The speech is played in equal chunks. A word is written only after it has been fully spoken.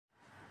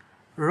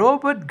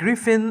Robert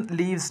Griffin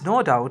leaves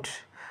no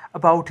doubt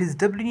about his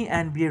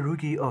WNBA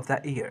Rookie of the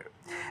Year.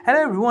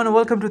 Hello everyone, and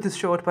welcome to this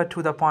short but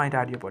to the point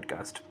audio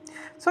podcast.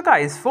 So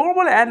guys,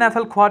 former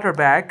NFL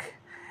quarterback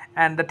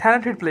and the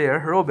talented player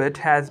Robert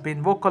has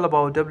been vocal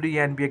about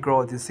WNBA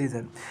growth this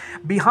season.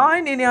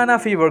 Behind Indiana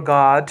Fever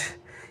guard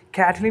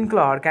Caitlin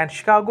Clark and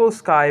Chicago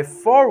Sky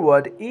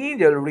forward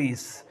Angel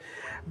Reese,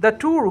 the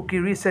two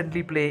rookies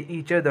recently played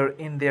each other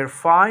in their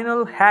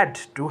final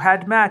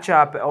head-to-head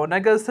matchup on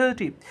August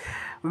 30,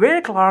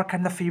 where Clark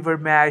and the Fever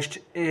marched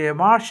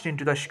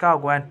into the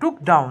Chicago and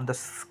took down the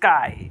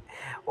Sky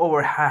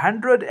over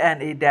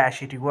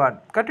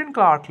 108-81. Caitlin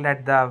Clark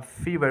led the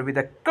Fever with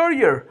a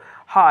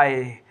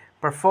career-high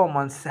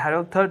performance,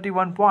 had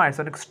 31 points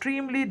on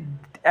extremely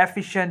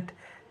efficient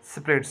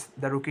splits.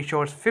 The rookie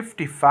shoots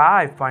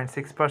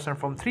 55.6%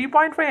 from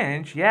three-point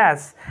range,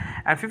 yes,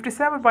 and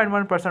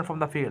 57.1% from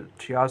the field.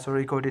 She also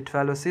recorded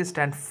 12 assists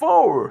and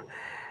 4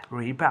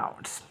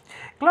 rebounds.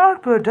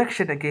 Clark's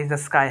production against the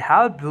Sky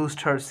helped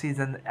boost her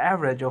season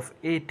average of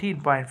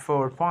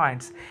 18.4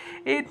 points,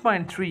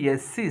 8.3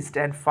 assists,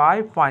 and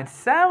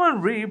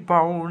 5.7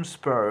 rebounds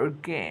per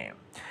game.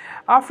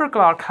 After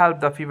Clark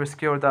helped the Fever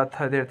secure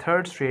their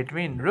third straight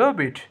win,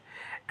 Robert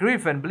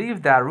Griffin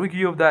believes the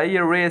Rookie of the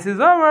Year race is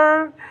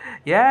over.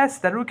 Yes,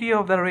 the Rookie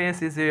of the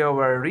race is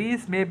over.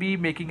 Reese may be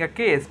making a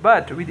case,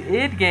 but with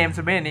 8 games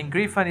remaining,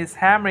 Griffin is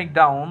hammering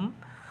down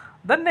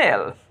the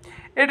nail.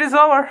 It is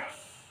over,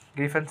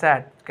 Griffin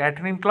said.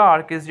 Caitlin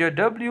Clark is your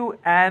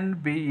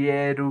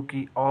WNBA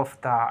Rookie of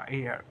the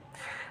Year.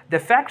 The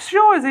facts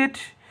shows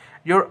it.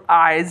 Your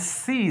eyes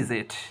sees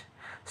it.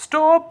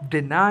 Stop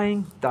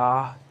denying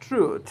the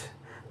truth.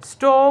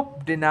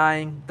 Stop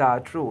denying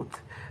the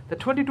truth. The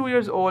 22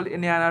 years old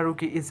Indiana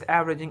rookie is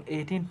averaging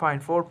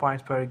 18.4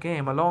 points per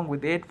game along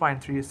with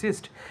 8.3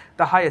 assists,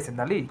 the highest in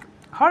the league.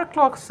 Her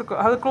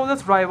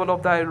closest rival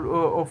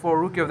for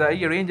Rookie of the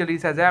Year, Angel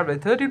Reese, has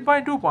averaged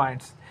 13.2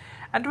 points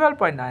and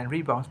 12.9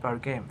 rebounds per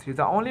game. She is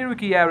the only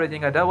rookie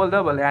averaging a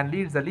double-double and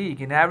leads the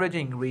league in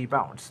averaging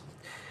rebounds.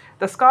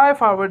 The Sky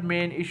forward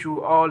main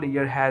issue all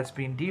year has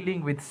been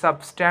dealing with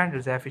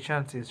substandard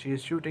efficiencies. She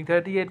is shooting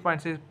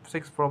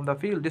 38.6 from the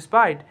field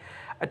despite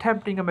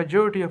attempting a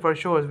majority of her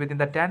shots within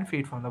the 10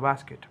 feet from the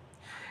basket.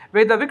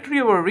 With the victory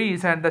over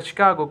Reese and the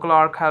Chicago,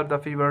 Clark helped the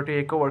Fever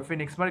take over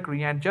Phoenix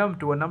Mercury and jump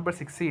to a number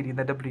 6 seed in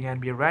the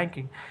WNBA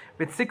ranking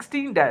with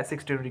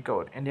 16-16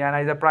 record. Indiana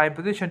is a prime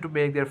position to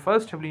make their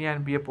first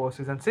WNBA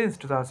postseason since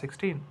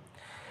 2016.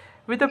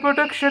 With the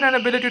production and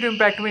ability to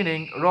impact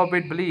winning,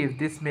 Robert believes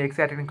this makes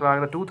Caitlin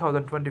Clark the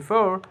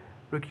 2024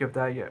 Rookie of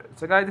the Year.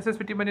 So guys, this is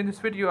pretty much in this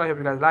video. I hope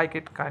you guys like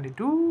it. Kindly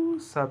do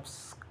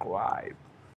subscribe.